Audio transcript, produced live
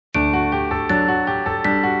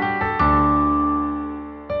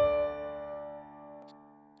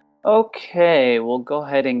Okay, we'll go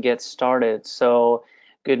ahead and get started. So,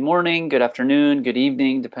 good morning, good afternoon, good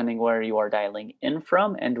evening, depending where you are dialing in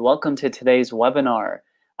from, and welcome to today's webinar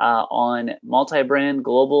on multi-brand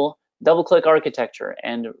global DoubleClick architecture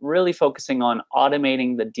and really focusing on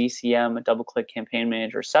automating the DCM DoubleClick campaign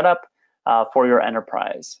manager setup for your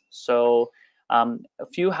enterprise. So, a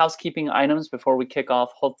few housekeeping items before we kick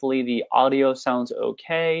off. Hopefully, the audio sounds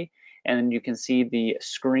okay and you can see the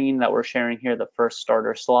screen that we're sharing here, the first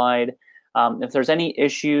starter slide. If there's any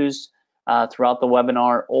issues throughout the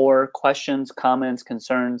webinar or questions, comments,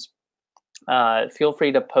 concerns, feel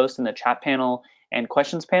free to post in the chat panel and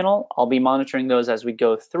questions panel. I'll be monitoring those as we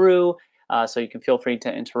go through, so you can feel free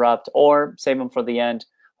to interrupt or save them for the end.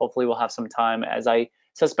 Hopefully we'll have some time, as I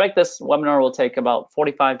suspect this webinar will take about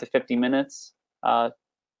 45 to 50 minutes to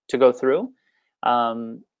go through.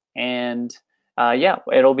 Yeah,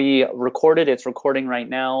 it'll be recorded. It's recording right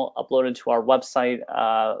now, uploaded to our website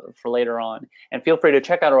for later on. And feel free to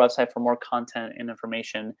check out our website for more content and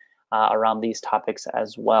information around these topics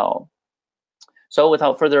as well. So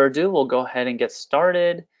without further ado, we'll go ahead and get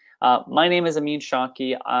started. My name is Amin.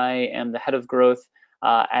 I am the head of growth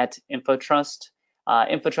at InfoTrust.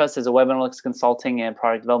 InfoTrust is a web analytics consulting and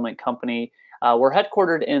product development company. We're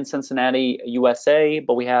headquartered in Cincinnati, USA,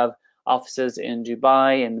 but we have offices in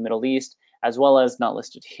Dubai in the Middle East, as well as not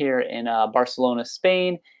listed here in Barcelona,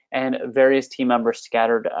 Spain, and various team members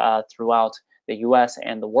scattered throughout the US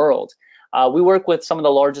and the world. We work with some of the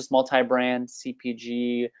largest multi-brand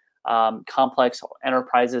CPG complex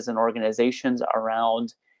enterprises and organizations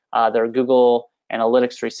around their Google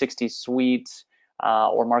Analytics 360 suite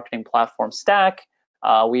or marketing platform stack.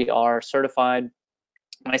 We are certified.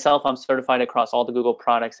 Myself, I'm certified across all the Google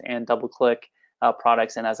products and DoubleClick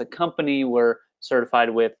products, and as a company, we're certified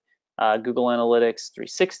with Google Analytics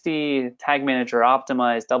 360, Tag Manager,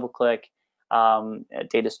 Optimize, DoubleClick,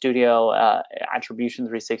 Data Studio, Attribution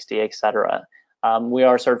 360, etc. We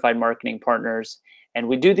are certified marketing partners, and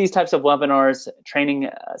we do these types of webinars, training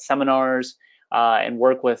seminars, and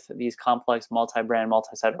work with these complex multi-brand,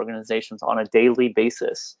 multi-site organizations on a daily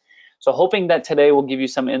basis. So hoping that today will give you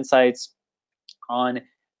some insights on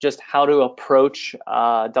just how to approach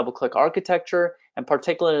DoubleClick architecture, and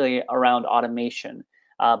particularly around automation.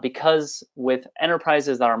 Because with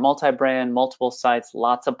enterprises that are multi-brand, multiple sites,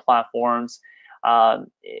 lots of platforms,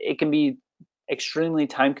 it can be extremely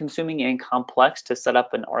time consuming and complex to set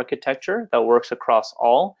up an architecture that works across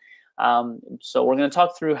all. So we're going to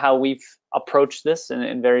talk through how we've approached this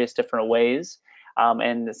in various different ways,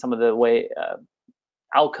 and some of the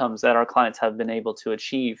outcomes that our clients have been able to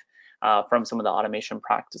achieve from some of the automation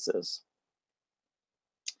practices.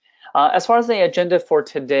 As far as the agenda for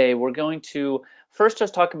today, we're going to first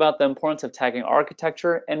just talk about the importance of tagging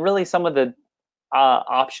architecture and really some of the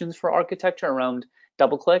options for architecture around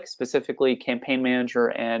DoubleClick, specifically Campaign Manager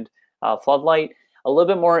and Floodlight. A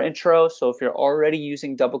little bit more intro, so if you're already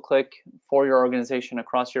using DoubleClick for your organization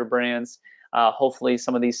across your brands, hopefully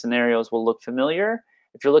some of these scenarios will look familiar.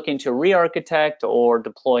 If you're looking to re-architect or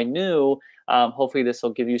deploy new, hopefully this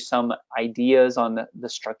will give you some ideas on the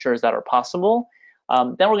structures that are possible.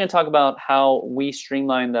 Then we're going to talk about how we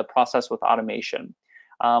streamline the process with automation.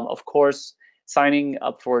 Of course, signing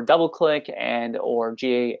up for DoubleClick and or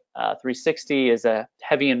GA 360 is a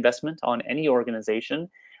heavy investment on any organization.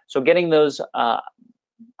 So getting those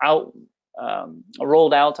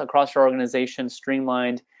rolled out across your organization,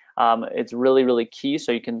 streamlined, it's really, really key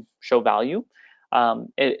so you can show value.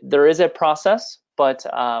 There is a process, but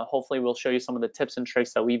hopefully we'll show you some of the tips and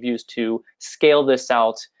tricks that we've used to scale this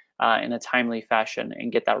out in a timely fashion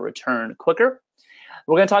and get that return quicker.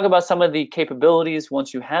 We're going to talk about some of the capabilities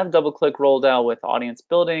once you have DoubleClick rolled out with audience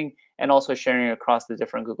building and also sharing across the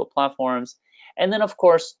different Google platforms. And then, of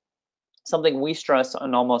course, something we stress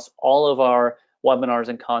on almost all of our webinars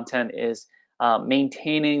and content is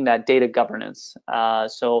maintaining that data governance.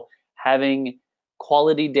 So having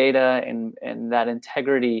quality data and that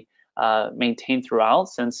integrity maintained throughout,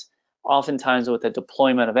 since oftentimes with the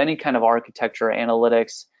deployment of any kind of architecture,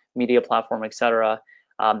 analytics, media platform, etc.,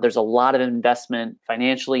 there's a lot of investment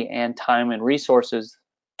financially and time and resources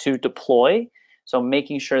to deploy. So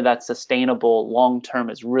making sure that's sustainable long-term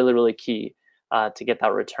is really, really key to get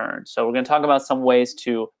that return. So we're going to talk about some ways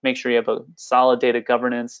to make sure you have a solid data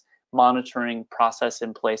governance monitoring process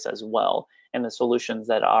in place as well, and the solutions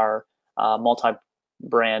that our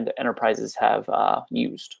multi-brand enterprises have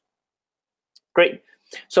used. Great.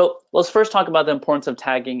 So let's first talk about the importance of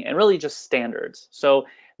tagging and really just standards. So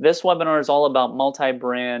this webinar is all about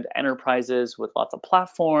multi-brand enterprises with lots of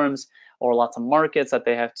platforms or lots of markets that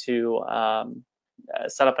they have to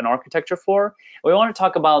set up an architecture for. We want to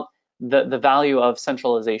talk about the value of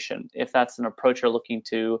centralization, if that's an approach you're looking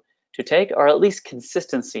to take, or at least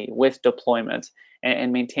consistency with deployment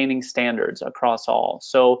and maintaining standards across all.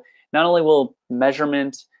 So not only will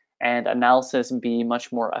measurement and analysis be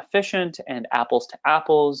much more efficient and apples to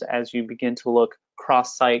apples as you begin to look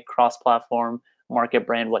cross-site, cross-platform, market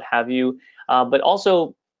brand, what have you, but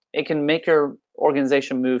also it can make your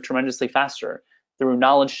organization move tremendously faster through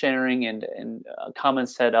knowledge sharing and a common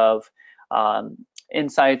set of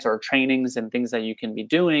insights or trainings and things that you can be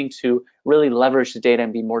doing to really leverage the data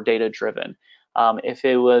and be more data driven. If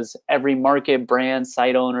it was every market, brand,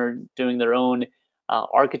 site owner doing their own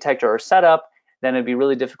architecture or setup, then it'd be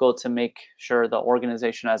really difficult to make sure the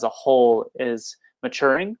organization as a whole is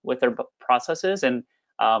maturing with their processes and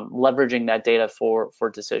leveraging that data for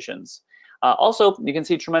decisions. Also, you can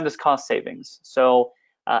see tremendous cost savings. So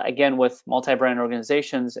again, with multi-brand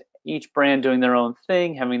organizations, each brand doing their own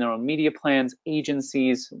thing, having their own media plans,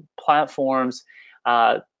 agencies, platforms,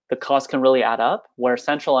 the cost can really add up, where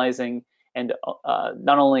centralizing and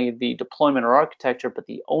not only the deployment or architecture, but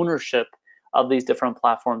the ownership of these different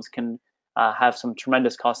platforms can have some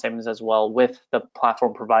tremendous cost savings as well with the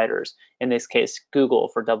platform providers, in this case, Google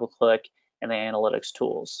for DoubleClick and the analytics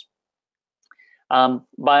tools.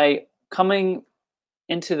 By coming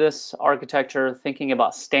into this architecture, thinking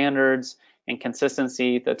about standards and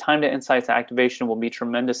consistency, the time to insights and activation will be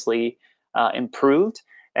tremendously improved,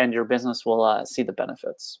 and your business will see the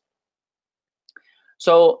benefits.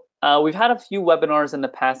 So we've had a few webinars in the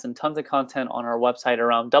past and tons of content on our website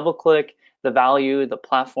around DoubleClick, the value, the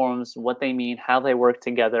platforms, what they mean, how they work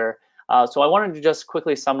together. So I wanted to just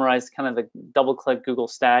quickly summarize kind of the DoubleClick Google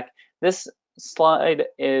stack. This slide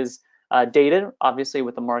is dated, obviously,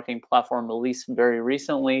 with the marketing platform released very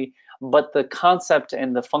recently, but the concept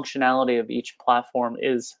and the functionality of each platform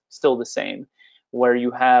is still the same, where you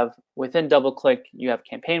have within DoubleClick, you have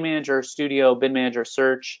Campaign Manager, Studio, Bid Manager,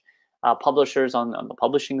 Search, publishers on the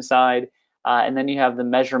publishing side, and then you have the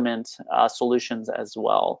measurement solutions as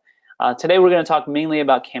well. Today we're going to talk mainly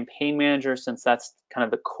about Campaign Manager, since that's kind of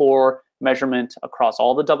the core measurement across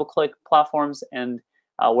all the DoubleClick platforms, and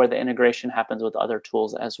where the integration happens with other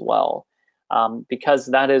tools as well, because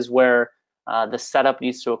that is where the setup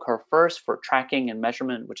needs to occur first for tracking and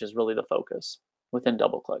measurement, which is really the focus within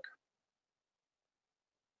DoubleClick.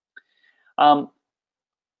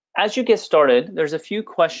 As you get started, there's a few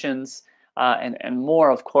questions and more,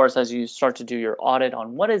 of course, as you start to do your audit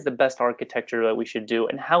on what is the best architecture that we should do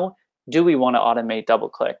and how do we want to automate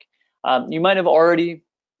DoubleClick. You might have already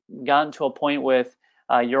gotten to a point with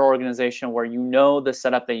your organization where you know the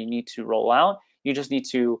setup that you need to roll out. You just need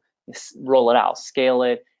to roll it out, scale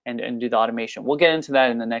it, and do the automation. We'll get into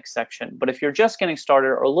that in the next section. But if you're just getting started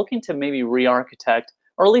or looking to maybe re-architect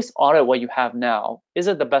or at least audit what you have now, is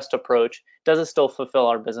it the best approach? Does it still fulfill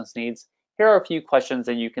our business needs? Here are a few questions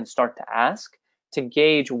that you can start to ask to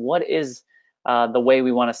gauge what is the way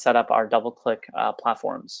we want to set up our DoubleClick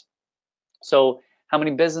platforms. So how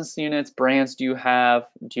many business units, brands do you have?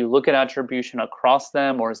 Do you look at attribution across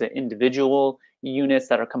them, or is it individual units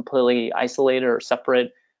that are completely isolated or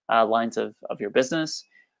separate lines of your business?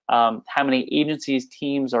 How many agencies,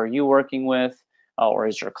 teams are you working with, or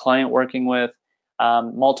is your client working with?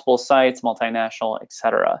 Multiple sites, multinational,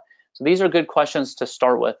 etc. So these are good questions to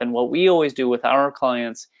start with. And what we always do with our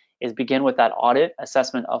clients is begin with that audit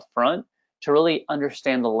assessment up front to really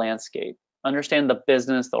understand the landscape, understand the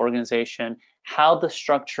business, the organization, how the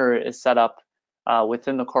structure is set up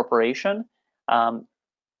within the corporation,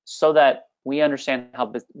 so that we understand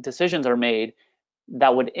how decisions are made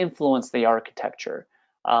that would influence the architecture.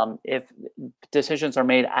 If decisions are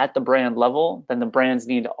made at the brand level, then the brands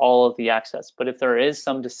need all of the access. But if there is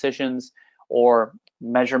some decisions or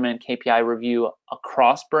measurement KPI review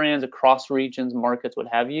across brands, across regions, markets, what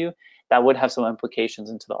have you, that would have some implications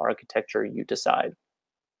into the architecture you decide.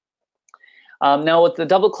 Now with the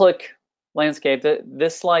DoubleClick landscape,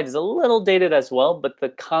 this slide is a little dated as well, but the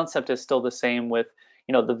concept is still the same with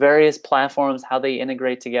the various platforms, how they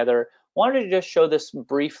integrate together. Wanted to just show this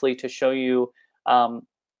briefly to show you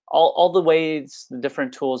all the ways the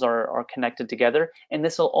different tools are connected together, and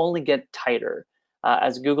this will only get tighter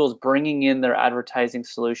as Google's bringing in their advertising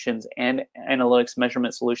solutions and analytics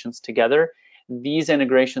measurement solutions together. These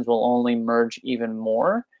integrations will only merge even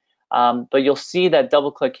more, but you'll see that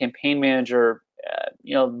DoubleClick Campaign Manager,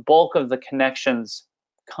 bulk of the connections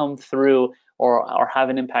come through or have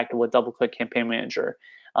an impact with DoubleClick Campaign Manager,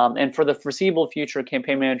 and for the foreseeable future,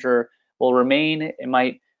 Campaign Manager will remain. It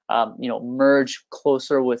might merge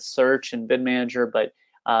closer with Search and Bid Manager, but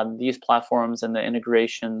these platforms and the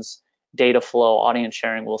integrations, data flow, audience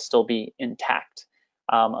sharing will still be intact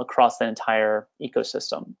across the entire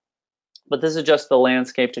ecosystem. But this is just the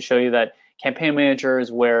landscape to show you that Campaign Manager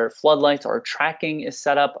is where floodlights or tracking is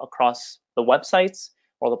set up across the websites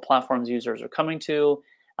or the platforms users are coming to.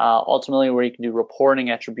 Ultimately, where you can do reporting,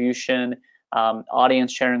 attribution,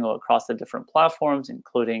 audience sharing across the different platforms,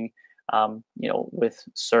 including with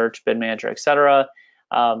search, bid manager, etc.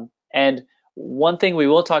 And one thing we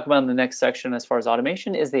will talk about in the next section as far as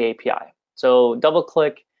automation is the API. So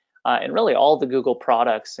DoubleClick and really all the Google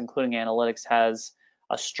products, including analytics, has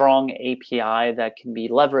a strong API that can be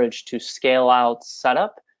leveraged to scale out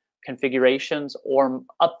setup, configurations, or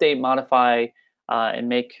update, modify, and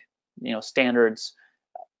make standards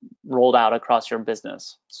rolled out across your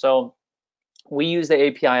business. So we use the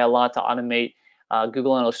API a lot to automate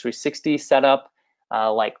Google Analytics 360 setup,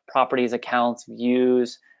 like properties, accounts,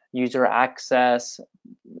 views, user access,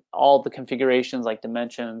 all the configurations like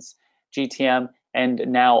dimensions, GTM, and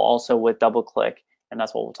now also with DoubleClick, and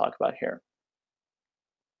that's what we'll talk about here.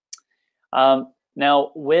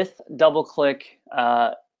 Now with DoubleClick,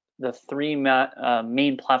 the three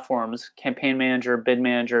main platforms, Campaign Manager, Bid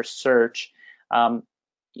Manager, Search,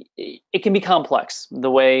 it can be complex the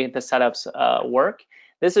way the setups work.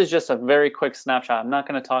 This is just a very quick snapshot. I'm not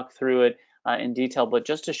going to talk through it in detail, but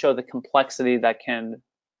just to show the complexity that can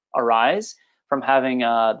arise from having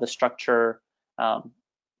the structure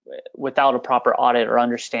without a proper audit or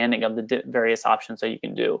understanding of the various options that you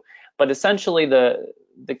can do. But essentially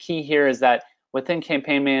the key here is that within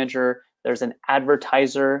Campaign Manager, there's an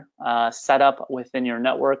advertiser setup within your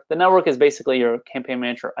network. The network is basically your Campaign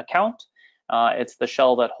Manager account. It's the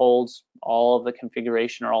shell that holds all of the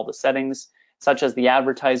configuration or all the settings, such as the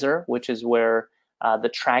advertiser, which is where the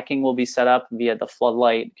tracking will be set up via the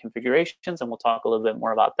floodlight configurations, and we'll talk a little bit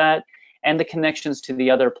more about that, and the connections to the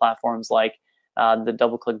other platforms like the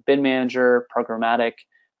DoubleClick Bid Manager, programmatic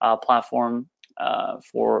platform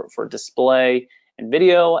for display and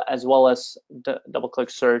video, as well as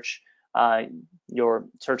DoubleClick Search, your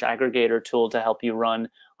search aggregator tool to help you run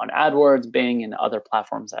on AdWords, Bing, and other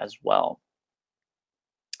platforms as well.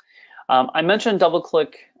 I mentioned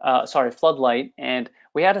Floodlight, and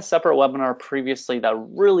we had a separate webinar previously that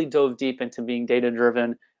really dove deep into being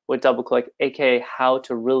data-driven with DoubleClick, aka how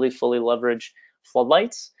to really fully leverage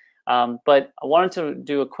floodlights. But I wanted to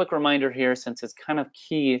do a quick reminder here, since it's kind of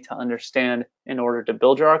key to understand in order to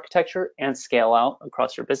build your architecture and scale out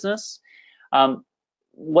across your business.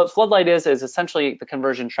 What Floodlight is essentially the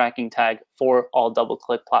conversion tracking tag for all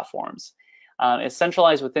DoubleClick platforms. It's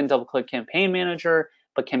centralized within DoubleClick Campaign Manager,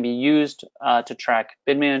 but can be used to track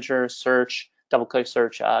Bid Manager, Search, DoubleClick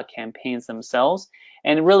Search campaigns themselves.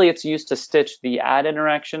 And really it's used to stitch the ad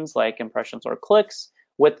interactions like impressions or clicks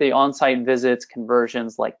with the on-site visits,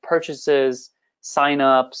 conversions like purchases,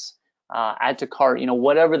 signups, add to cart,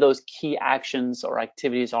 whatever those key actions or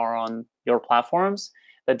activities are on your platforms.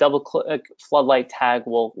 The DoubleClick Floodlight tag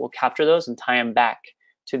will capture those and tie them back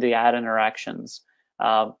to the ad interactions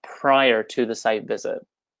prior to the site visit.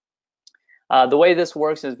 The way this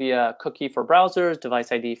works is via cookie for browsers,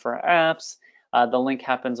 device ID for apps. The link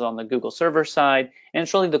happens on the Google server side, and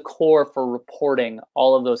it's really the core for reporting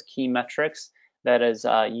all of those key metrics that is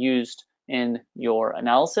used in your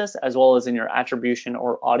analysis, as well as in your attribution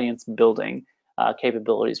or audience building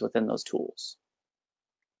capabilities within those tools.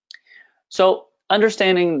 So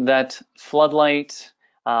understanding that Floodlight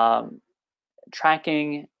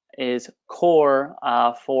tracking is core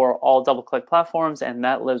for all DoubleClick platforms, and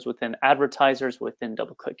that lives within advertisers within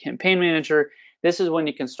DoubleClick Campaign Manager. This is when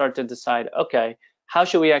you can start to decide, okay, how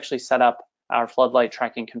should we actually set up our Floodlight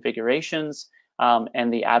tracking configurations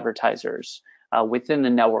and the advertisers within the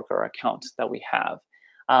network or accounts that we have.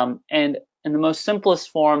 And in the most simplest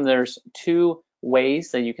form, there's two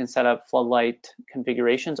ways that you can set up Floodlight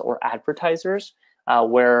configurations or advertisers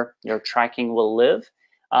where your tracking will live.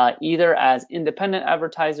 Either as independent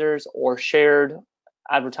advertisers or shared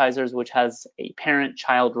advertisers, which has a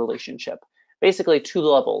parent-child relationship. Basically 2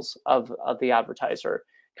 levels of the advertiser.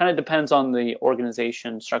 Kind of depends on the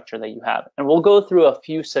organization structure that you have. And we'll go through a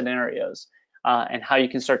few scenarios and how you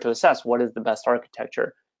can start to assess what is the best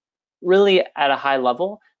architecture, really at a high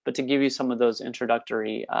level, but to give you some of those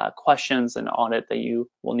introductory questions and audit that you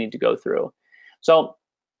will need to go through. So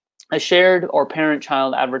a shared or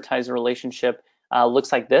parent-child advertiser relationship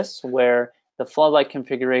looks like this, where the Floodlight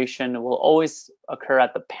configuration will always occur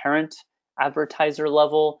at the parent advertiser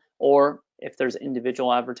level, or if there's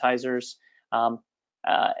individual advertisers,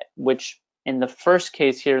 which in the first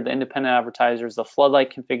case here, the independent advertisers, the Floodlight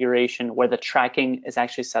configuration where the tracking is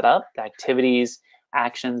actually set up, the activities,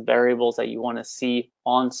 actions, variables that you want to see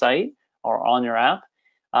on site or on your app,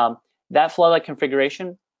 that Floodlight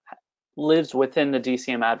configuration lives within the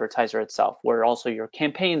DCM advertiser itself, where also your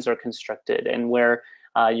campaigns are constructed and where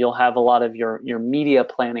you'll have a lot of your media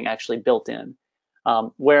planning actually built in.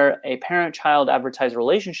 Where a parent-child advertiser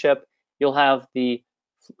relationship, you'll have the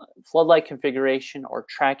floodlight configuration or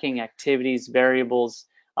tracking activities variables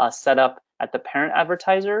set up at the parent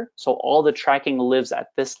advertiser. So all the tracking lives at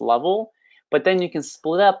this level, but then you can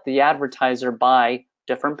split up the advertiser by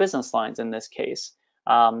different business lines in this case,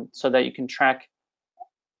 so that you can track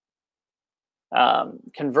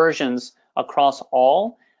conversions across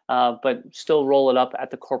all, but still roll it up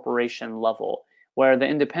at the corporation level. Where the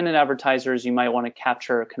independent advertisers, you might want to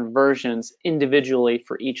capture conversions individually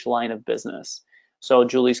for each line of business. So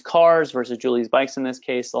Julie's Cars versus Julie's Bikes in this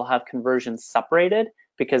case, they'll have conversions separated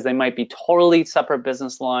because they might be totally separate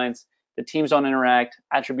business lines. The teams don't interact,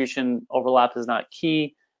 attribution overlap is not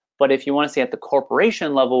key. But if you want to see at the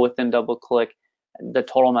corporation level within DoubleClick, the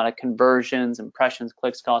total amount of conversions, impressions,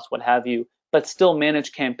 clicks, costs, what have you, but still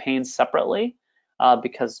manage campaigns separately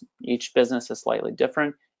because each business is slightly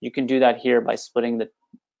different. You can do that here by splitting the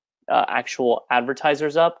actual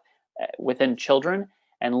advertisers up within children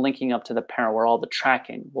and linking up to the parent where all the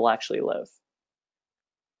tracking will actually live.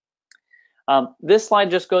 This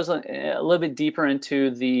slide just goes a little bit deeper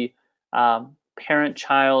into the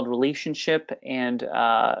parent-child relationship and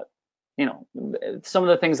some of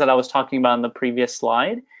the things that I was talking about in the previous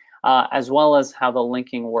slide, as well as how the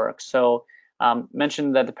linking works. So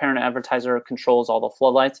mentioned that the parent advertiser controls all the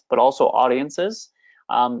floodlights, but also audiences,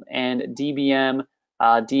 and DBM,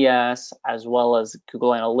 DS, as well as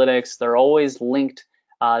Google Analytics, they're always linked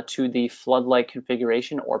to the floodlight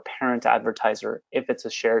configuration or parent advertiser if it's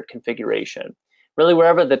a shared configuration. Really,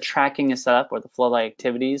 wherever the tracking is set up or the floodlight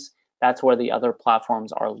activities, that's where the other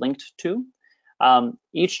platforms are linked to.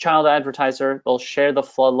 Each child advertiser, they'll share the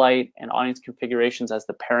floodlight and audience configurations as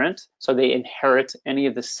the parent, so they inherit any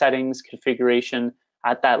of the settings configuration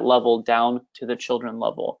at that level down to the children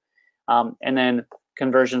level. And then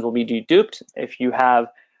conversions will be deduped if you have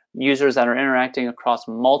users that are interacting across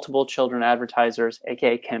multiple children advertisers,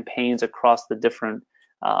 aka campaigns across the different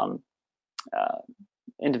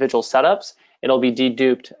individual setups. It'll be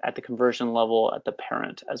deduped at the conversion level at the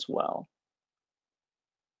parent as well.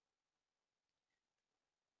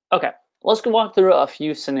 Okay, let's walk through a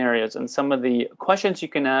few scenarios and some of the questions you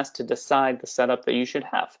can ask to decide the setup that you should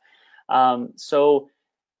have. So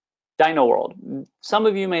Dino World. Some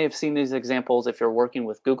of you may have seen these examples if you're working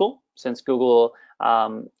with Google, since Google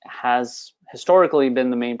has historically been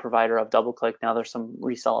the main provider of DoubleClick. Now there's some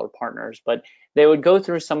reseller partners, but they would go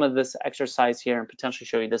through some of this exercise here and potentially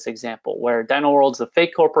show you this example where Dino World is a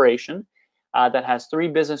fake corporation that has 3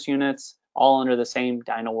 business units all under the same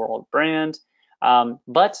Dino World brand.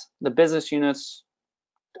 But the business units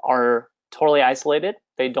are totally isolated.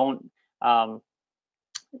 They don't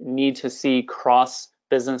need to see cross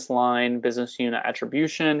business line, business unit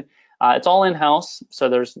attribution. It's all in-house, so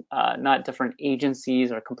there's not different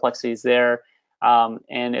agencies or complexities there,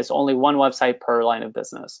 and it's only one website per line of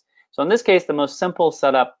business. So in this case, the most simple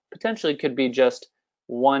setup potentially could be just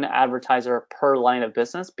one advertiser per line of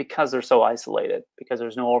business because they're so isolated, because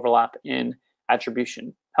there's no overlap in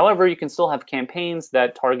attribution. However, you can still have campaigns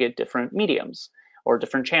that target different mediums or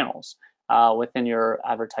different channels within your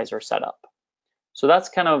advertiser setup. So that's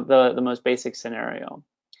kind of the most basic scenario.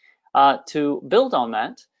 To build on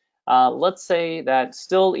that, let's say that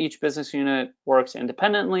still each business unit works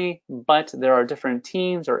independently, but there are different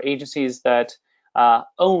teams or agencies that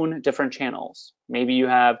own different channels. Maybe you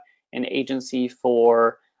have an agency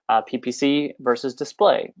for PPC versus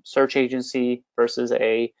display, search agency versus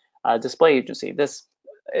a display agency. This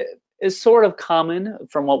is sort of common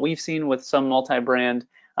from what we've seen with some multi-brand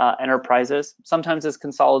enterprises. Sometimes it's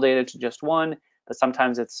consolidated to just one, but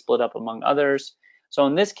sometimes it's split up among others. So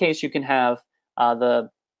in this case, you can have the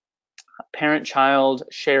parent-child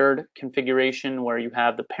shared configuration where you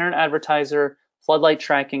have the parent advertiser floodlight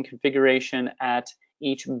tracking configuration at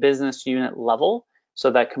each business unit level so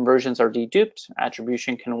that conversions are deduped.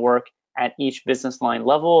 Attribution can work at each business line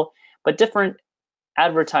level, but different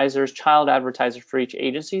advertisers, child advertisers for each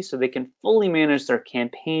agency, so they can fully manage their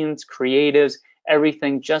campaigns, creatives,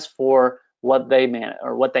 everything just for what they manage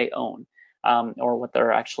or what they own, or what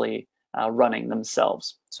they're actually running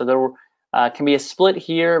themselves. So there can be a split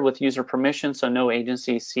here with user permission, so no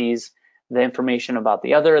agency sees the information about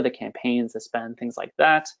the other, the campaigns, the spend, things like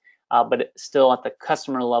that. But still at the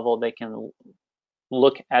customer level, they can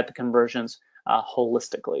look at the conversions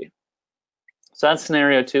holistically. So that's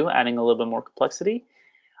scenario 2, adding a little bit more complexity.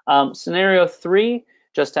 Scenario 3,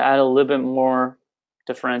 just to add a little bit more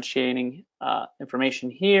differentiating information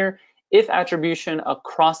here, if attribution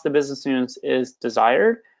across the business units is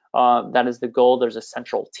desired, That is the goal. There's a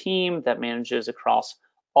central team that manages across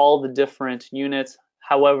all the different units.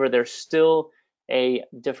 However, there's still a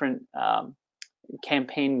different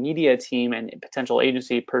campaign media team and potential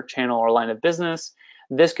agency per channel or line of business.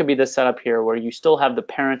 This could be the setup here where you still have the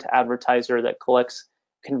parent advertiser that collects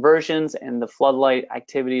conversions, and the floodlight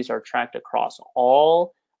activities are tracked across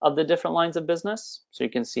all of the different lines of business. So you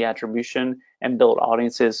can see attribution and build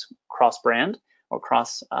audiences cross-brand or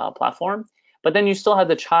cross-platform. But then you still have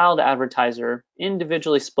the child advertiser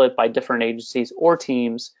individually split by different agencies or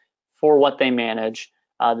teams for what they manage,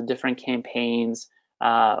 the different campaigns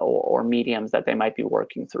or mediums that they might be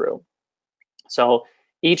working through. So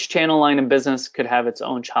each channel line of business could have its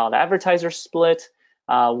own child advertiser split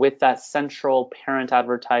with that central parent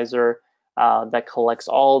advertiser that collects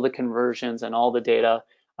all the conversions and all the data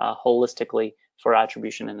holistically for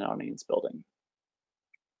attribution and audience building.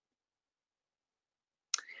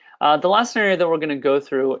 The last scenario that we're going to go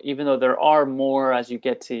through, even though there are more as you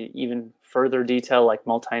get to even further detail like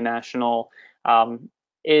multinational,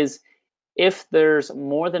 is if there's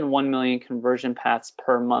more than 1 million conversion paths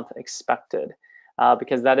per month expected,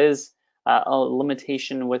 because that is a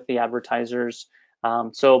limitation with the advertisers.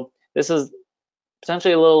 So this is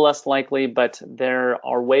potentially a little less likely, but there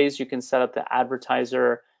are ways you can set up the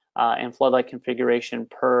advertiser and floodlight configuration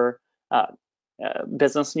per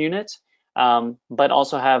business unit. But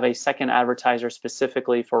also have a second advertiser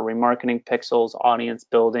specifically for remarketing pixels, audience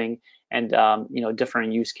building, and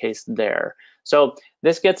different use case there. So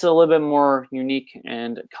this gets a little bit more unique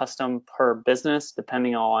and custom per business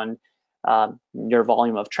depending on your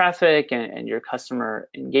volume of traffic and your customer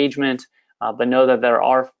engagement. But know that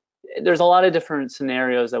there's a lot of different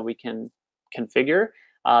scenarios that we can configure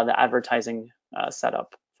the advertising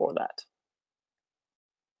setup for that.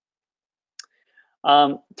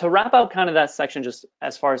 To wrap out kind of that section, just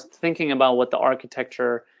as far as thinking about what the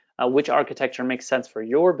architecture, which architecture makes sense for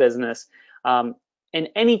your business. In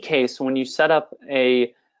any case, when you set up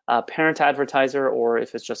a parent advertiser, or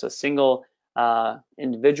if it's just a single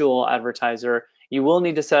individual advertiser, you will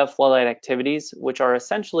need to set up floodlight activities, which are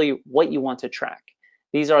essentially what you want to track.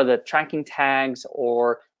 These are the tracking tags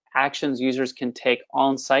or actions users can take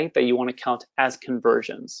on site that you want to count as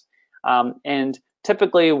conversions. And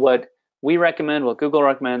typically what we recommend, what Google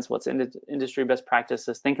recommends, what's industry best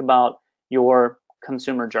practices, think about your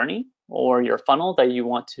consumer journey or your funnel that you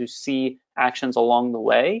want to see actions along the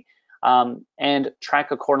way and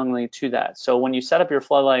track accordingly to that. So when you set up your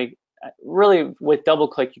floodlight, really with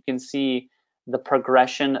DoubleClick, you can see the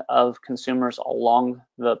progression of consumers along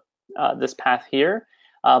this path here.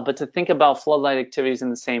 But to think about floodlight activities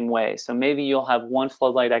in the same way. So maybe you'll have one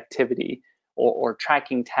floodlight activity or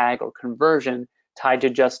tracking tag or conversion tied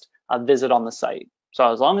to just a visit on the site.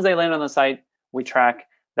 So as long as they land on the site, we track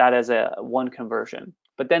that as one conversion.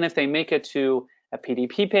 But then if they make it to a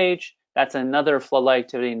PDP page, that's another floodlight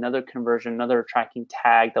activity, another conversion, another tracking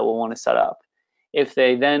tag that we'll want to set up. If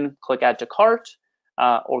they then click add to cart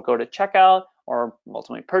or go to checkout or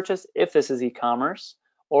ultimately purchase, if this is e-commerce,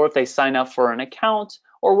 or if they sign up for an account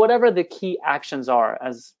or whatever the key actions are,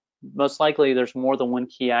 as most likely there's more than one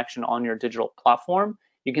key action on your digital platform,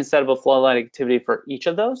 you can set up a floodlight activity for each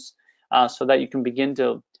of those so that you can begin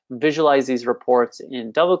to visualize these reports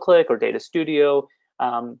in DoubleClick or Data Studio,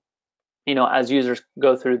 as users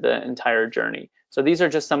go through the entire journey. So these are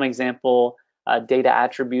just some example data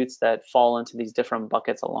attributes that fall into these different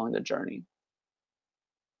buckets along the journey.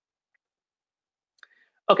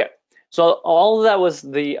 Okay, so all of that was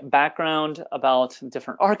the background about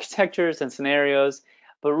different architectures and scenarios,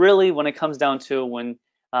 but really when it comes down to when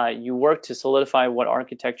you work to solidify what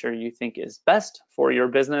architecture you think is best for your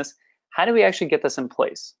business, how do we actually get this in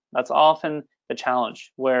place? That's often the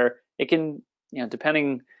challenge, where it can,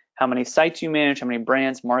 depending how many sites you manage, how many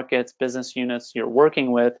brands, markets, business units you're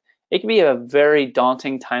working with, it can be a very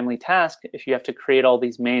daunting, timely task if you have to create all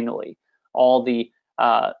these manually, all the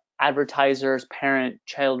advertisers, parent,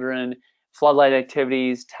 children, floodlight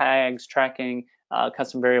activities, tags, tracking,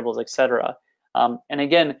 custom variables, etc. And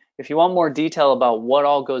again, if you want more detail about what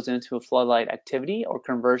all goes into a floodlight activity or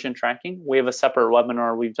conversion tracking, we have a separate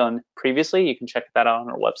webinar we've done previously. You can check that out on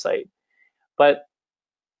our website. But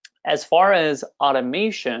as far as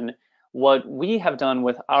automation, what we have done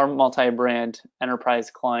with our multi-brand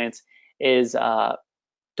enterprise clients is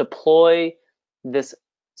deploy this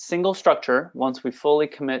single structure once we fully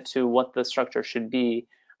commit to what the structure should be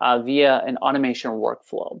via an automation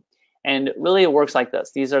workflow. And really it works like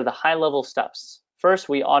this. These are the high-level steps. First,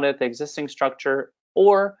 we audit the existing structure,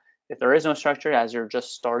 or if there is no structure, as you're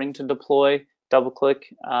just starting to deploy DoubleClick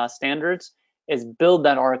standards, is build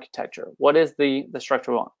that architecture. What is the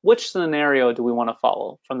structure we want? Which scenario do we want to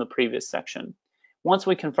follow from the previous section? Once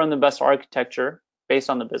we confirm the best architecture based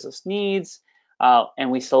on the business needs,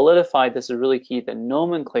 and we solidify, this is really key, the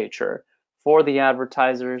nomenclature for the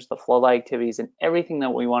advertisers, the floodlight activities, and everything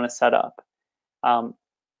that we want to set up.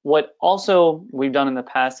 What also we've done in the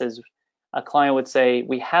past is a client would say,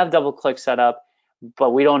 we have DoubleClick set up,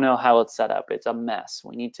 but we don't know how it's set up. It's a mess.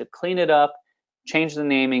 We need to clean it up, change the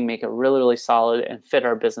naming, make it really, really solid, and fit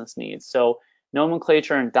our business needs. So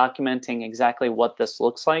nomenclature and documenting exactly what this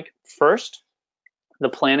looks like first. The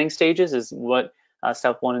planning stages is what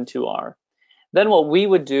step 1 and 2 are. Then what we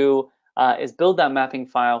would do is build that mapping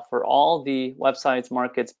file for all the websites,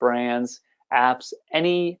 markets, brands, apps,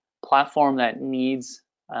 any platform that needs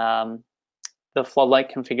the floodlight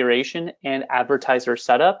configuration and advertiser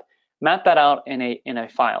setup. Map that out in a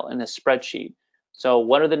file, in a spreadsheet. So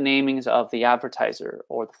what are the namings of the advertiser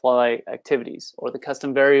or the floodlight activities or the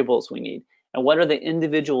custom variables we need? And what are the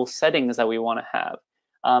individual settings that we want to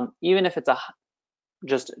have? Even if it's a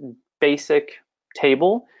just basic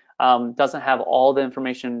table, doesn't have all the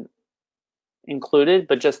information included,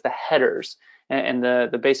 but just the headers and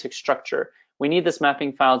the basic structure. We need this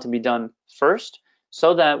mapping file to be done first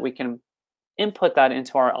so that we can input that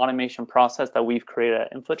into our automation process that we've created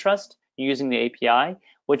at InfoTrust using the API,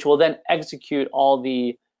 which will then execute all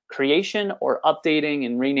the creation or updating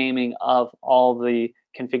and renaming of all the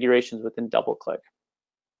configurations within DoubleClick.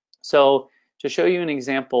 So to show you an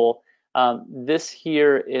example, this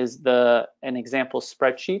here is an example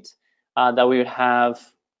spreadsheet that we would have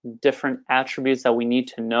different attributes that we need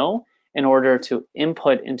to know in order to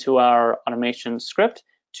input into our automation script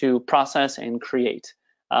to process and create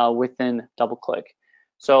within DoubleClick.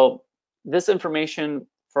 So this information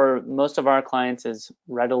for most of our clients is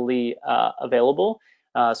readily available.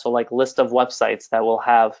 So like list of websites that will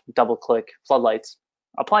have DoubleClick floodlights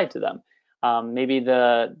applied to them. Maybe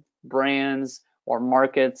the brands or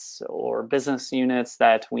markets or business units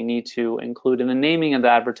that we need to include in the naming of the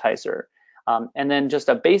advertiser. And then just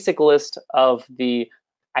a basic list of the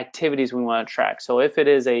activities we want to track. So if it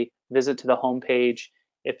is a visit to the homepage,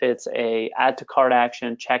 if it's a add to cart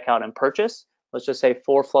action, checkout, and purchase, let's just say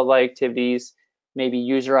 4 floodlight activities, maybe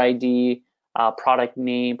user ID, product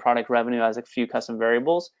name, product revenue as a few custom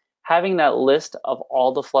variables. Having that list of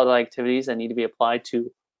all the floodlight activities that need to be applied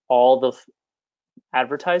to all the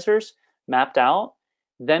advertisers mapped out,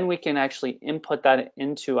 then we can actually input that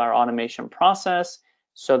into our automation process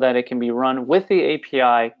so that it can be run with the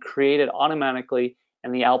API, created automatically,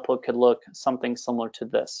 and the output could look something similar to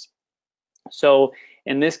this. So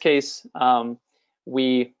in this case,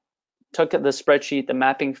 we took the spreadsheet, the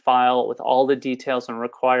mapping file with all the details and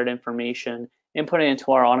required information, input it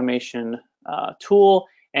into our automation tool,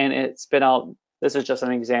 and it spit out, this is just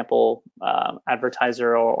an example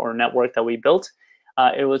advertiser or network that we built.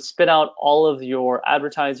 It would spit out all of your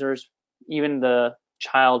advertisers, even the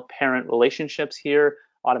child-parent relationships here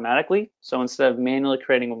automatically. So instead of manually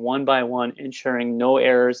creating one by one, ensuring no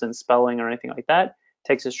errors in spelling or anything like that,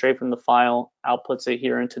 takes it straight from the file, outputs it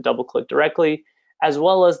here into DoubleClick directly, as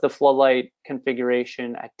well as the floodlight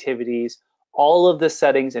configuration, activities, all of the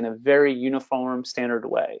settings in a very uniform, standard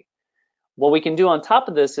way. What we can do on top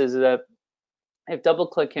of this is that if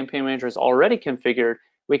DoubleClick Campaign Manager is already configured,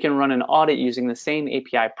 we can run an audit using the same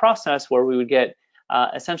API process where we would get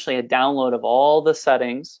essentially a download of all the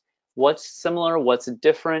settings, what's similar, what's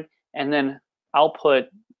different, and then output,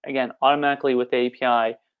 again, automatically with the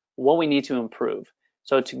API, what we need to improve.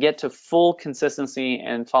 So to get to full consistency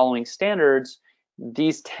and following standards,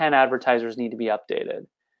 these 10 advertisers need to be updated.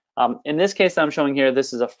 In this case that I'm showing here,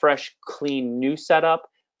 this is a fresh, clean, new setup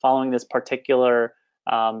following this particular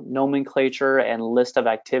nomenclature and list of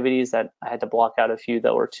activities that I had to block out a few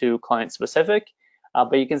that were too client specific.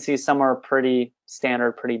 But you can see some are pretty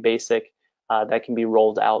standard, pretty basic that can be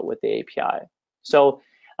rolled out with the API. So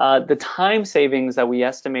the time savings that we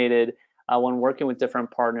estimated when working with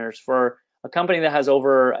different partners for a company that has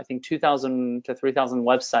over, I think, 2,000 to 3,000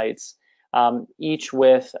 websites, each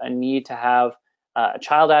with a need to have a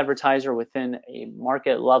child advertiser within a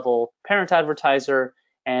market level parent advertiser,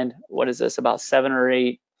 and what is this, about 7 or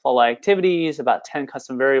 8 floodlight activities, about 10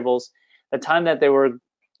 custom variables. The time that they were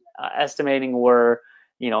estimating were,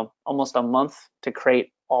 almost a month to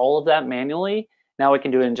create all of that manually. Now we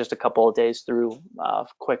can do it in just a couple of days through a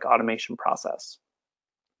quick automation process.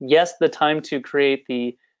 Yes, the time to create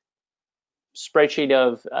the spreadsheet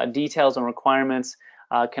of details and requirements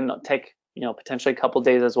can take potentially a couple of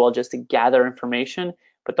days as well, just to gather information,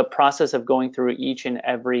 but the process of going through each and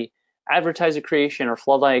every advertiser creation or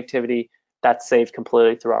floodlight activity, that's saved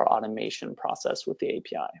completely through our automation process with the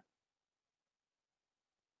API.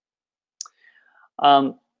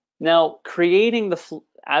 Now, creating the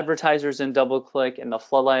advertisers in DoubleClick and the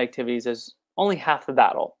floodlight activities is only half the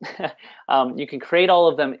battle. You can create all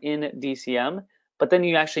of them in DCM, but then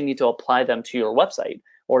you actually need to apply them to your website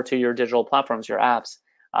or to your digital platforms, your apps,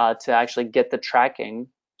 to actually get the tracking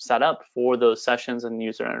set up for those sessions and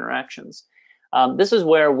user interactions. This is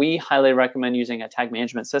where we highly recommend using a tag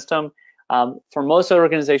management system. For most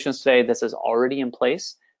organizations today, this is already in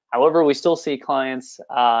place. However, we still see clients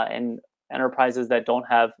and enterprises that don't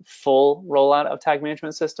have full rollout of tag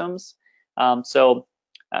management systems. So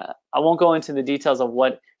I won't go into the details of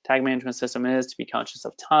what tag management system is to be conscious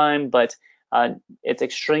of time, but it's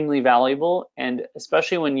extremely valuable. And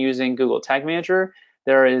especially when using Google Tag Manager,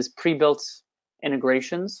 there is pre-built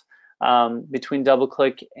integrations between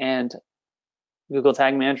DoubleClick and Google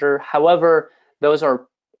Tag Manager. However, those are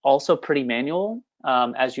also pretty manual,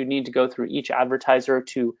 as you need to go through each advertiser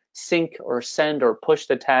to sync or send or push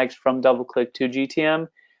the tags from DoubleClick to GTM,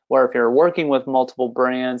 where if you're working with multiple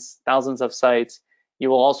brands, thousands of sites, you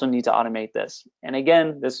will also need to automate this. And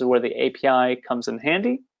again, this is where the API comes in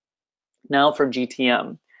handy. Now for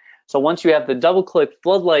GTM. So once you have the DoubleClick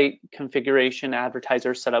floodlight configuration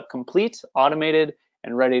advertiser set up complete, automated,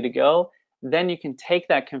 and ready to go, then you can take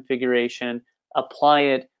that configuration, apply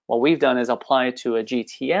it. What we've done is apply it to a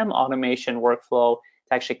GTM automation workflow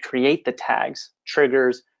to actually create the tags,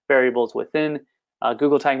 triggers, variables within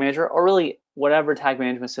Google Tag Manager, or really whatever tag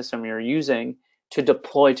management system you're using to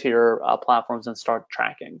deploy to your platforms and start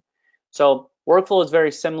tracking. So workflow is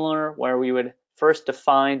very similar, where we would first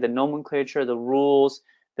define the nomenclature, the rules,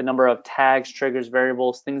 the number of tags, triggers,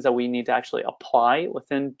 variables, things that we need to actually apply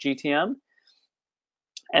within GTM,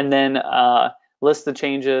 and then list the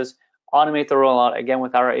changes, automate the rollout, again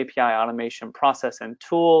with our API automation process and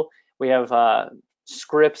tool. We have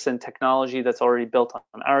scripts and technology that's already built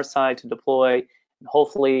on our side to deploy. And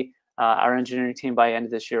hopefully our engineering team by the end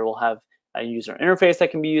of this year will have a user interface that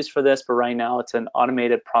can be used for this, but right now it's an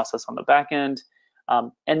automated process on the back end.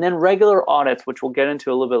 And then regular audits, which we'll get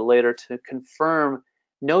into a little bit later, to confirm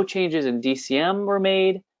no changes in DCM were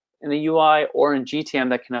made in the UI or in GTM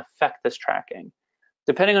that can affect this tracking.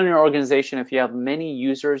 Depending on your organization, if you have many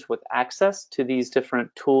users with access to these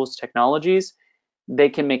different tools, technologies, they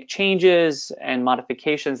can make changes and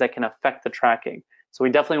modifications that can affect the tracking. So we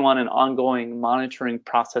definitely want an ongoing monitoring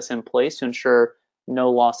process in place to ensure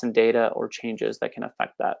no loss in data or changes that can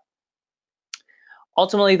affect that.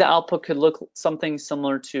 Ultimately, the output could look something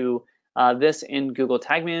similar to this in Google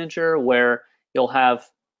Tag Manager, where you'll have,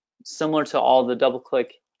 similar to all the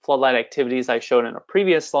DoubleClick floodlight activities I showed in a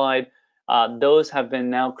previous slide, those have been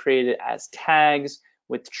now created as tags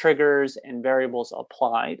with triggers and variables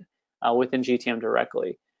applied within GTM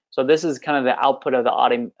directly. So this is kind of the output of the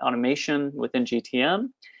automation within GTM.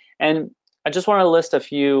 And I just want to list a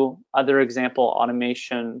few other example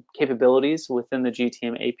automation capabilities within the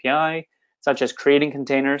GTM API, such as creating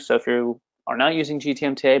containers. So if you are not using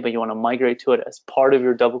GTM today, but you want to migrate to it as part of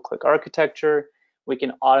your DoubleClick architecture, we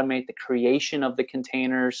can automate the creation of the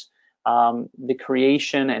containers, the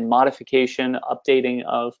creation and modification, updating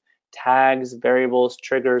of tags, variables,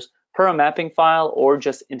 triggers per a mapping file, or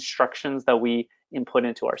just instructions that we input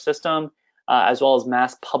into our system, as well as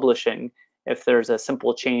mass publishing. If there's a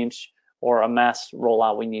simple change or a mass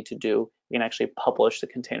rollout we need to do, we can actually publish the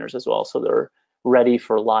containers as well, so they're ready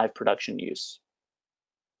for live production use.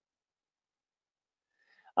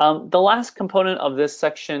 The last component of this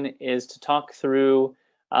section is to talk through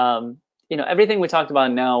everything we talked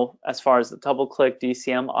about now as far as the DoubleClick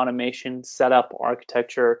DCM automation setup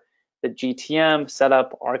architecture, the GTM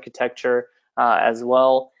setup architecture as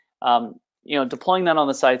well. Deploying that on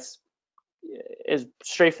the sites is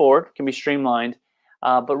straightforward, can be streamlined,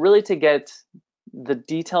 but really to get the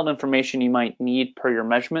detailed information you might need per your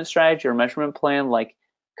measurement strategy or measurement plan, like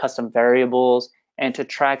custom variables, and to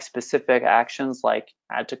track specific actions like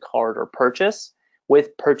add to cart or purchase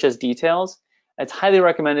with purchase details, it's highly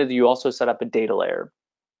recommended that you also set up a data layer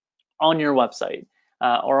on your website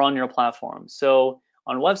or on your platform. So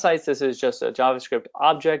on websites, this is just a JavaScript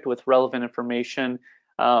object with relevant information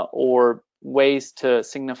or ways to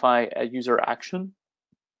signify a user action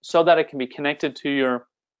so that it can be connected to your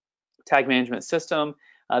tag management system.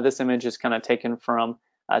 This image is kind of taken from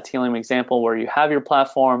a Telium example where you have your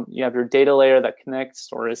platform, you have your data layer that connects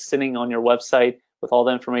or is sitting on your website with all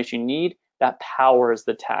the information you need that powers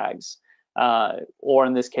the tags, or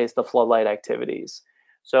in this case, the floodlight activities.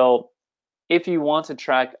 So if you want to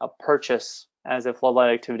track a purchase as a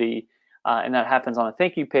floodlight activity, and that happens on a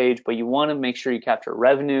thank you page, but you want to make sure you capture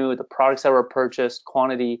revenue, the products that were purchased,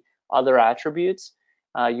 quantity, other attributes,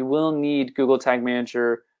 you will need Google Tag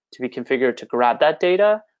Manager to be configured to grab that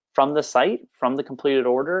data from the site, from the completed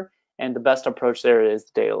order, and the best approach there is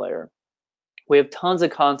the data layer. We have tons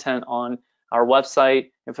of content on our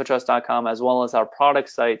website, infotrust.com, as well as our product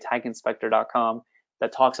site, taginspector.com,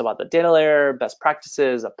 that talks about the data layer, best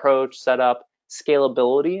practices, approach, setup,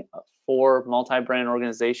 scalability for multi-brand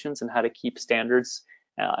organizations, and how to keep standards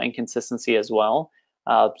and consistency as well.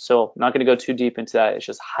 So not going to go too deep into that. It's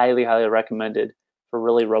just highly, highly recommended for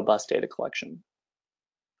really robust data collection.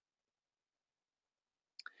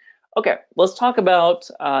 Okay, let's talk about,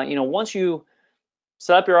 once you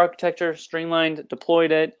set up your architecture, streamlined,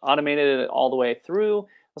 deployed it, automated it all the way through,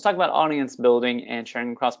 let's talk about audience building and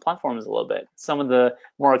sharing across platforms a little bit. Some of the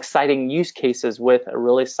more exciting use cases with a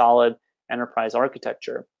really solid enterprise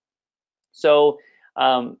architecture. So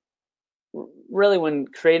really, when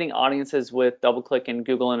creating audiences with DoubleClick and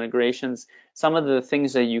Google integrations, some of the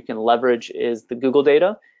things that you can leverage is the Google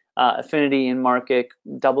data, affinity in-market,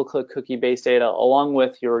 DoubleClick cookie-based data, along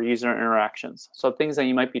with your user interactions. So things that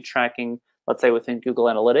you might be tracking, let's say within Google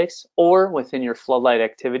Analytics or within your Floodlight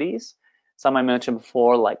activities. Some I mentioned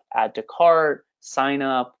before, like add to cart, sign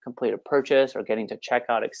up, complete a purchase, or getting to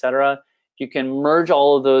checkout, etc. You can merge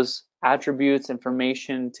all of those attributes,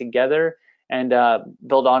 information together and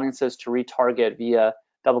build audiences to retarget via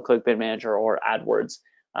DoubleClick Bid Manager or AdWords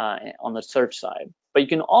on the search side. But you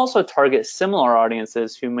can also target similar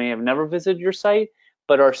audiences who may have never visited your site,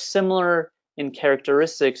 but are similar in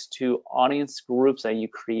characteristics to audience groups that you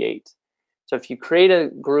create. So if you create a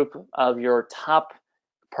group of your top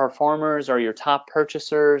performers or your top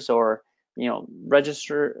purchasers or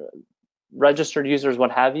registered users,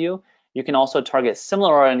 what have you, you can also target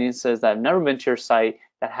similar audiences that have never been to your site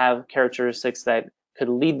that have characteristics that could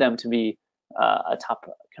lead them to be a top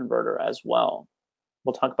converter as well.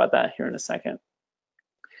 We'll talk about that here in a second.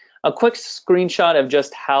 A quick screenshot of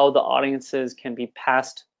just how the audiences can be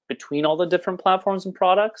passed between all the different platforms and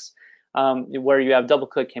products, where you have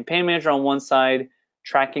DoubleClick Campaign Manager on one side,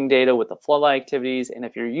 tracking data with the Floodlight activities, and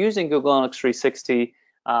if you're using Google Analytics 360,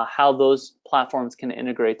 how those platforms can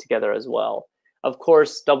integrate together as well. Of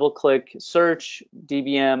course, DoubleClick Search,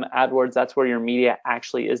 DBM, AdWords, that's where your media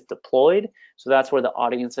actually is deployed. So that's where the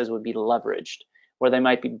audiences would be leveraged, where they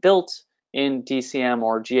might be built in DCM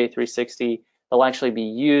or GA360. They'll actually be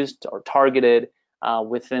used or targeted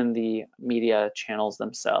within the media channels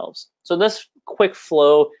themselves. So this quick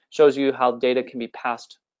flow shows you how data can be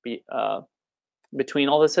passed between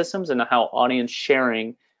all the systems and how audience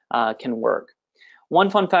sharing can work. One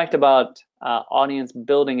fun fact about audience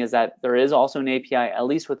building is that there is also an API, at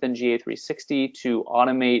least within GA360, to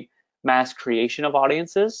automate mass creation of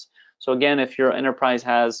audiences. So again, if your enterprise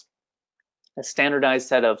has a standardized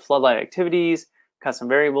set of Floodlight activities, custom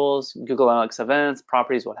variables, Google Analytics events,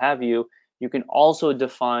 properties, what have you, you can also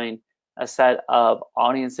define a set of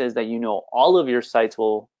audiences that all of your sites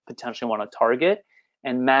will potentially want to target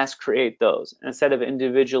and mass create those. Instead of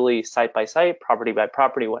individually site by site, property by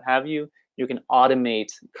property, what have you, you can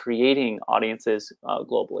automate creating audiences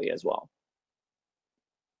globally as well.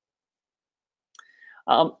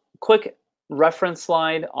 Quick reference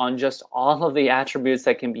slide on just all of the attributes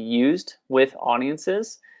that can be used with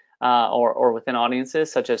audiences or within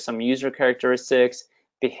audiences, such as some user characteristics,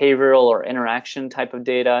 behavioral or interaction type of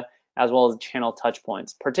data, as well as channel touch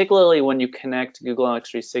points, particularly when you connect Google Analytics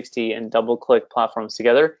 360 and DoubleClick platforms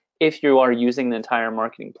together. If you are using the entire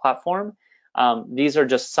marketing platform, these are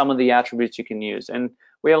just some of the attributes you can use. And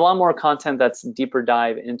we have a lot more content that's deeper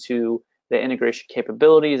dive into the integration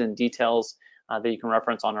capabilities and details that you can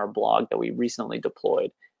reference on our blog that we recently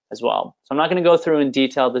deployed as well. So I'm not going to go through in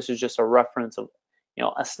detail. This is just a reference of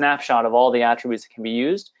a snapshot of all the attributes that can be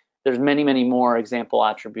used. There's many, many more example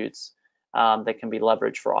attributes that can be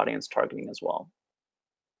leveraged for audience targeting as well.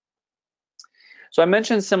 So I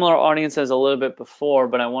mentioned similar audiences a little bit before,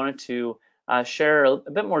 but I wanted to share a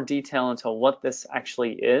bit more detail into what this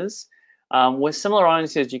actually is. With similar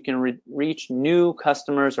audiences, you can reach new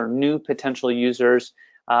customers or new potential users,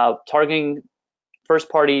 targeting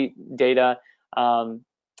first-party data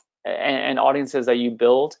and audiences that you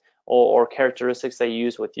build or characteristics that you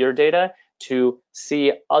use with your data to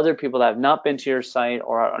see other people that have not been to your site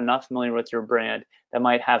or are not familiar with your brand that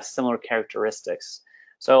might have similar characteristics.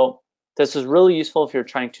 So this is really useful if you're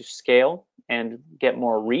trying to scale and get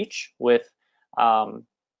more reach with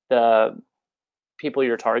the people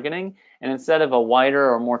you're targeting. And instead of a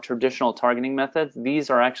wider or more traditional targeting methods, these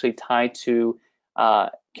are actually tied to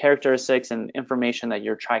characteristics and information that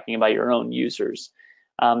you're tracking about your own users.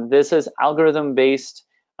 This is algorithm based,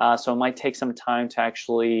 so it might take some time to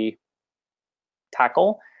actually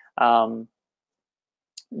tackle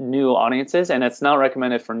new audiences, and it's not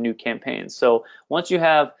recommended for new campaigns. So once you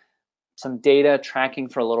have some data tracking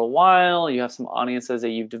for a little while, you have some audiences that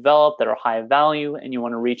you've developed that are high value, and you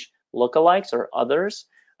want to reach lookalikes or others,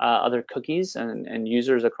 other cookies and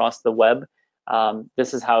users across the web,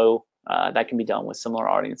 this is how that can be done with similar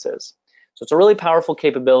audiences. So it's a really powerful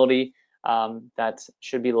capability that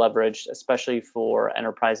should be leveraged, especially for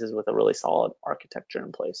enterprises with a really solid architecture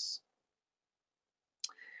in place.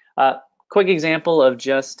 Quick example of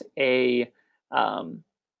just a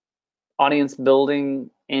audience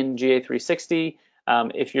building in GA360.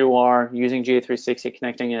 If you are using GA360,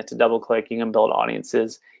 connecting it to DoubleClick, you can build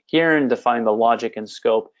audiences here and define the logic and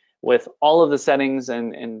scope with all of the settings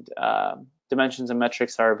and dimensions and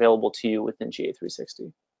metrics that are available to you within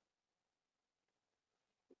GA360.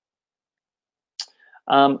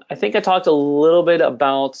 I think I talked a little bit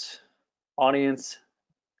about audience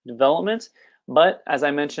development, but as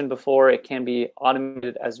I mentioned before, it can be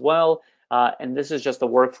automated as well. And this is just the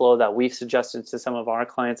workflow that we've suggested to some of our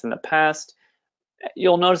clients in the past.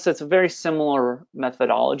 You'll notice it's a very similar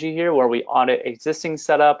methodology here where we audit existing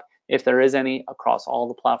setup, if there is any, across all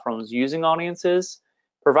the platforms using audiences,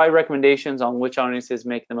 provide recommendations on which audiences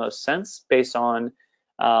make the most sense based on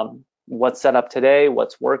what's set up today,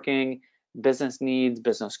 what's working, business needs,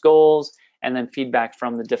 business goals, and then feedback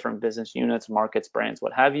from the different business units, markets, brands,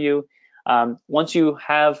 what have you. Once you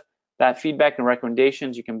have that feedback and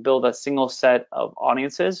recommendations, you can build a single set of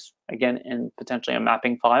audiences, again, in potentially a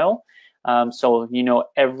mapping file. So you know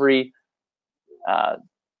every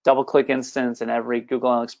DoubleClick instance and every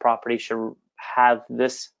Google Analytics property should have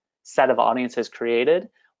this set of audiences created.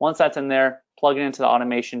 Once that's in there, plug it into the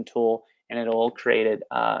automation tool and it'll create it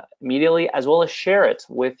immediately, as well as share it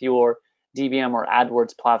with your DBM or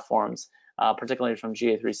AdWords platforms, particularly from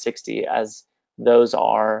GA360, as those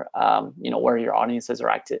are where your audiences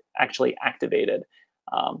are actually activated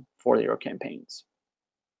for your campaigns.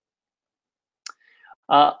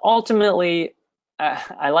 Ultimately,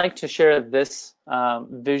 I like to share this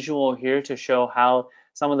visual here to show how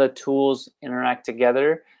some of the tools interact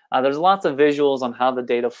together. There's lots of visuals on how the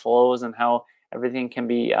data flows and how everything can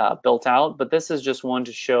be built out, but this is just one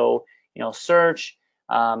to show, search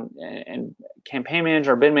and campaign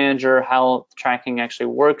manager, bid manager, how tracking actually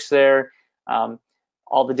works there.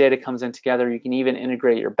 All the data comes in together. You can even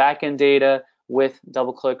integrate your backend data with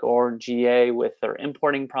DoubleClick or GA with their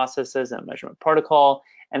importing processes and measurement protocol.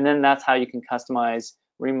 And then that's how you can customize,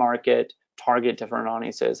 remarket, target different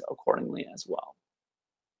audiences accordingly as well.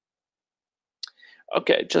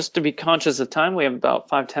 Okay, just to be conscious of time, we have about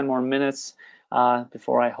 5-10 more minutes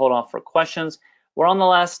before I hold off for questions. We're on the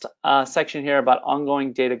last section here about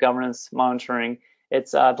ongoing data governance monitoring.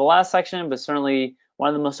 It's the last section, but certainly one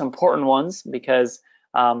of the most important ones because,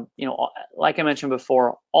 like I mentioned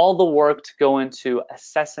before, all the work to go into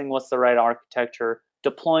assessing what's the right architecture,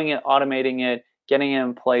 deploying it, automating it, getting it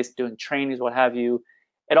in place, doing trainings, what have you,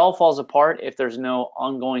 it all falls apart if there's no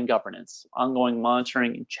ongoing governance, ongoing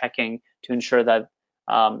monitoring and checking to ensure that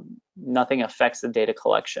nothing affects the data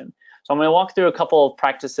collection. So I'm going to walk through a couple of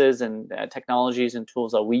practices and technologies and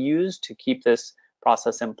tools that we use to keep this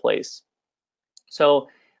process in place. So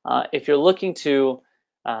if you're looking to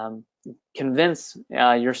convince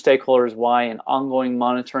your stakeholders why an ongoing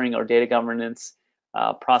monitoring or data governance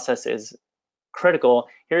process is critical,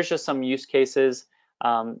 here's just some use cases.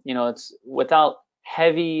 It's without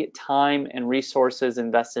heavy time and resources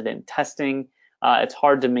invested in testing, it's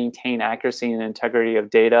hard to maintain accuracy and integrity of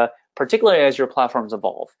data, particularly as your platforms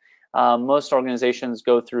evolve. Most organizations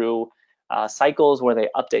go through cycles where they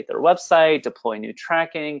update their website, deploy new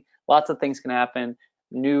tracking, lots of things can happen.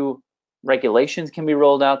 New regulations can be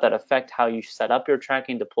rolled out that affect how you set up your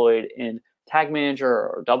tracking, deployed in Tag Manager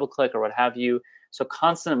or DoubleClick or what have you. So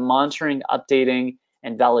constant monitoring, updating,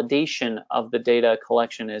 and validation of the data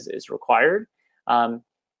collection is required.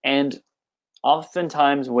 And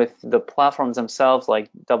oftentimes with the platforms themselves,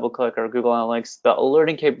 like DoubleClick or Google Analytics, the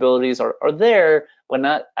alerting capabilities are there, but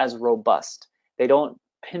not as robust. They don't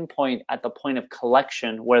pinpoint at the point of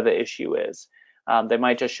collection where the issue is. They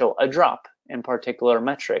might just show a drop in particular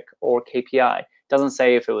metric or KPI. It doesn't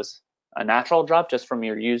say if it was a natural drop just from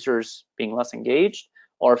your users being less engaged,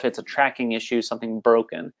 or if it's a tracking issue, something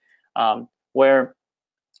broken. Where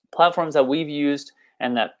platforms that we've used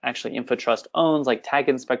and that actually InfoTrust owns, like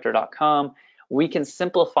taginspector.com, we can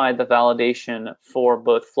simplify the validation for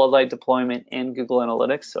both Floodlight deployment and Google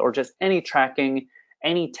Analytics, or just any tracking,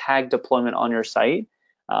 any tag deployment on your site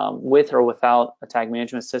with or without a tag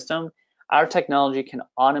management system. Our technology can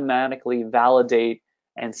automatically validate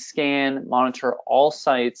and scan, monitor all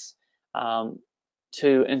sites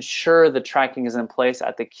to ensure the tracking is in place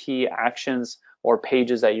at the key actions or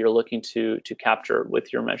pages that you're looking to capture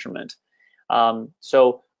with your measurement.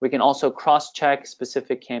 So We can also cross-check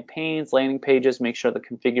specific campaigns, landing pages, make sure the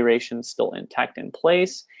configuration is still intact in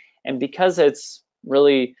place. And because it's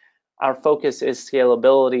really, our focus is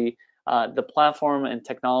scalability, the platform and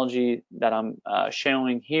technology that I'm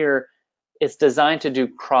showing here, it's designed to do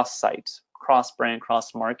cross-site, cross-brand,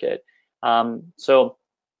 cross-market. So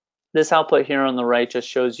this output here on the right just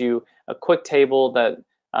shows you a quick table that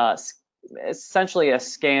essentially a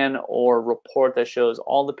scan or report that shows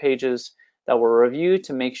all the pages that were reviewed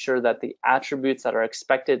to make sure that the attributes that are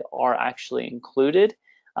expected are actually included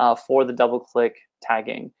for the DoubleClick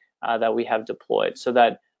tagging that we have deployed, so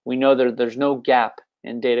that we know that there's no gap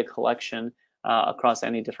in data collection across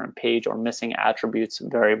any different page or missing attributes,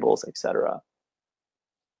 variables, etc.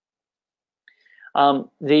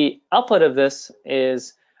 The output of this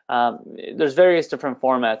is there's various different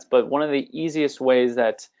formats, but one of the easiest ways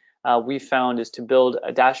that we found is to build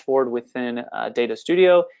a dashboard within Data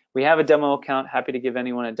Studio. We have a demo account, happy to give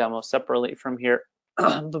anyone a demo separately from here.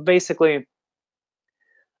 But basically,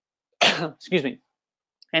 excuse me,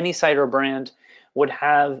 any site or brand would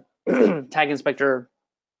have Tag Inspector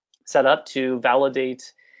set up to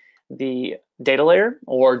validate the data layer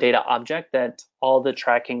or data object that all the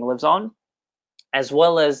tracking lives on, as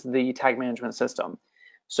well as the tag management system.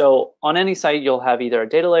 So on any site, you'll have either a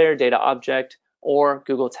data layer, data object, or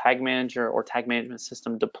Google Tag Manager or Tag Management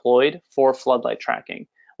System deployed for floodlight tracking,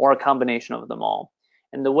 or a combination of them all.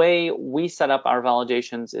 And the way we set up our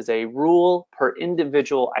validations is a rule per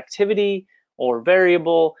individual activity or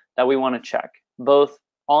variable that we want to check, both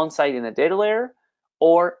on site in the data layer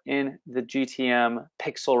or in the GTM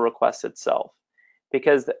pixel request itself.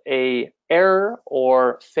 Because a error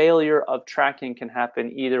or failure of tracking can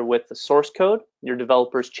happen either with the source code, your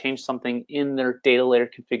developers change something in their data layer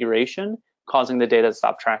configuration, causing the data to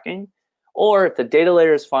stop tracking, or if the data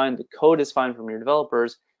layer is fine, the code is fine from your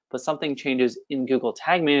developers, but something changes in Google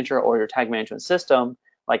Tag Manager or your tag management system,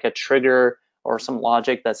 like a trigger or some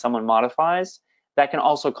logic that someone modifies, that can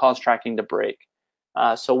also cause tracking to break.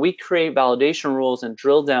 So we create validation rules and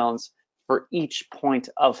drill downs for each point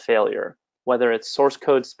of failure, whether it's source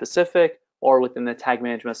code specific or within the tag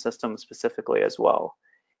management system specifically as well.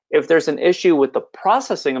 If there's an issue with the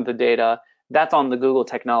processing of the data, that's on the Google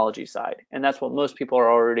technology side, and that's what most people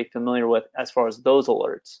are already familiar with as far as those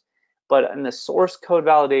alerts. But in the source code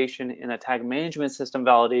validation, in a tag management system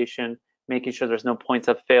validation, making sure there's no points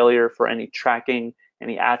of failure for any tracking,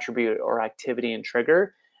 any attribute or activity and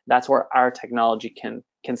trigger, that's where our technology can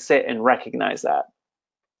sit and recognize that.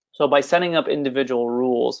 So by setting up individual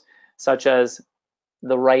rules, such as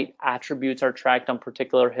the right attributes are tracked on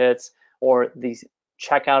particular hits, or the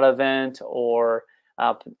checkout event, or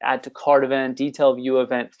add to cart event, detail view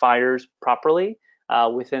event fires properly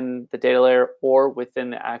within the data layer or within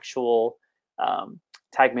the actual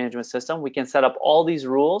tag management system, we can set up all these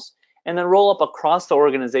rules and then roll up across the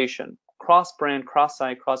organization, cross-brand,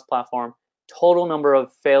 cross-site, cross-platform, total number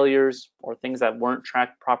of failures or things that weren't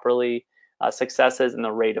tracked properly, successes, and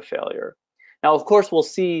the rate of failure. Now, of course, we'll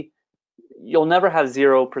see you'll never have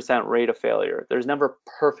 0% rate of failure. There's never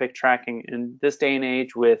perfect tracking in this day and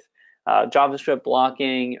age with JavaScript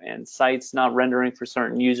blocking and sites not rendering for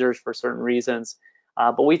certain users for certain reasons.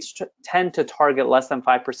 But we tend to target less than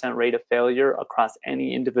 5% rate of failure across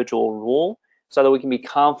any individual rule so that we can be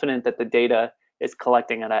confident that the data is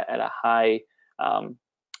collecting at a high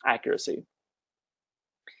accuracy.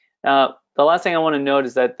 The last thing I want to note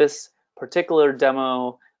is that this particular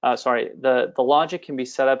demo, the logic can be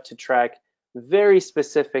set up to track very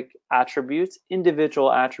specific attributes,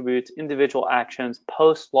 individual actions,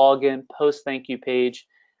 post login, post thank you page,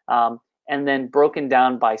 and then broken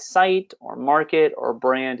down by site or market or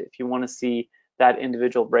brand if you want to see that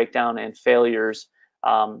individual breakdown and failures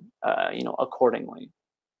accordingly.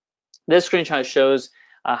 This screenshot shows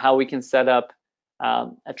how we can set up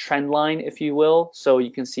a trend line, if you will, so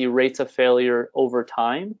you can see rates of failure over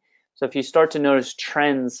time. So if you start to notice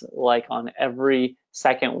trends like on every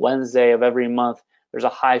second Wednesday of every month, there's a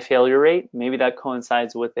high failure rate, maybe that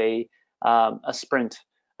coincides with a sprint,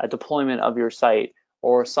 a deployment of your site,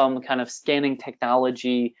 or some kind of scanning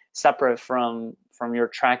technology separate from your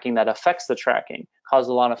tracking that affects the tracking, cause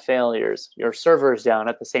a lot of failures. Your server is down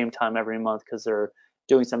at the same time every month because they're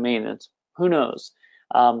doing some maintenance. Who knows?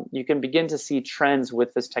 You can begin to see trends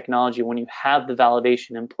with this technology when you have the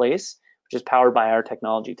validation in place, which is powered by our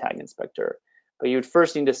technology tag inspector. But you would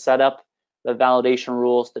first need to set up the validation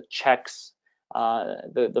rules, the checks,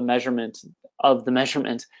 the measurement of the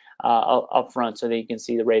measurement up front so that you can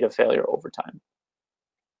see the rate of failure over time.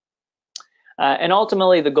 And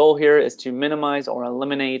ultimately, the goal here is to minimize or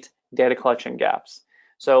eliminate data collection gaps.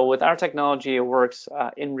 So with our technology, it works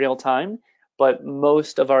in real time, but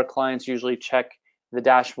most of our clients usually check the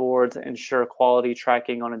dashboards, ensure quality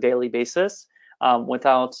tracking on a daily basis with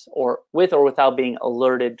or without being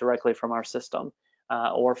alerted directly from our system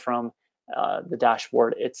or from the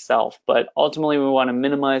dashboard itself. But ultimately, we want to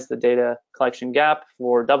minimize the data collection gap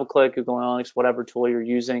for DoubleClick, Google Analytics, whatever tool you're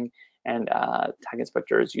using, and Tag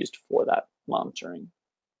Inspector is used for that monitoring.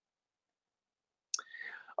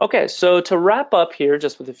 Okay, so to wrap up here,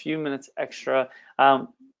 just with a few minutes extra,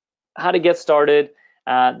 how to get started.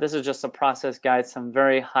 This is just a process guide, some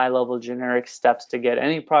very high-level generic steps to get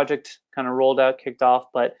any project kind of rolled out, kicked off.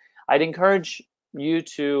 But I'd encourage you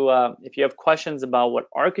to, if you have questions about what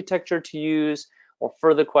architecture to use, or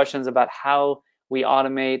further questions about how we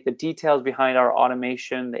automate, the details behind our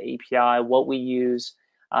automation, the API, what we use,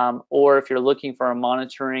 or if you're looking for a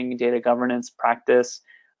monitoring data governance practice,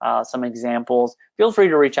 some examples, feel free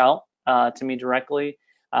to reach out to me directly.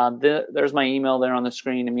 There's my email there on the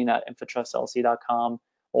screen, amin@infotrustlc.com,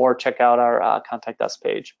 or check out our contact us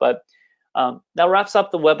page. But that wraps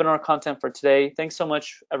up the webinar content for today. Thanks so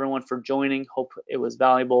much, everyone, for joining. Hope it was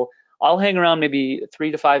valuable. I'll hang around maybe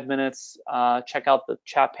 3 to 5 minutes, check out the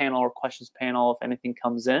chat panel or questions panel if anything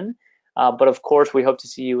comes in. But of course, we hope to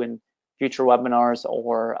see you in future webinars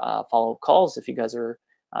or follow-up calls if you guys are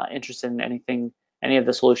interested in any of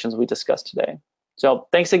the solutions we discussed today. So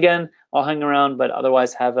thanks again. I'll hang around, but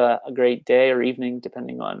otherwise have a great day or evening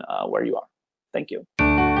depending on where you are. Thank you.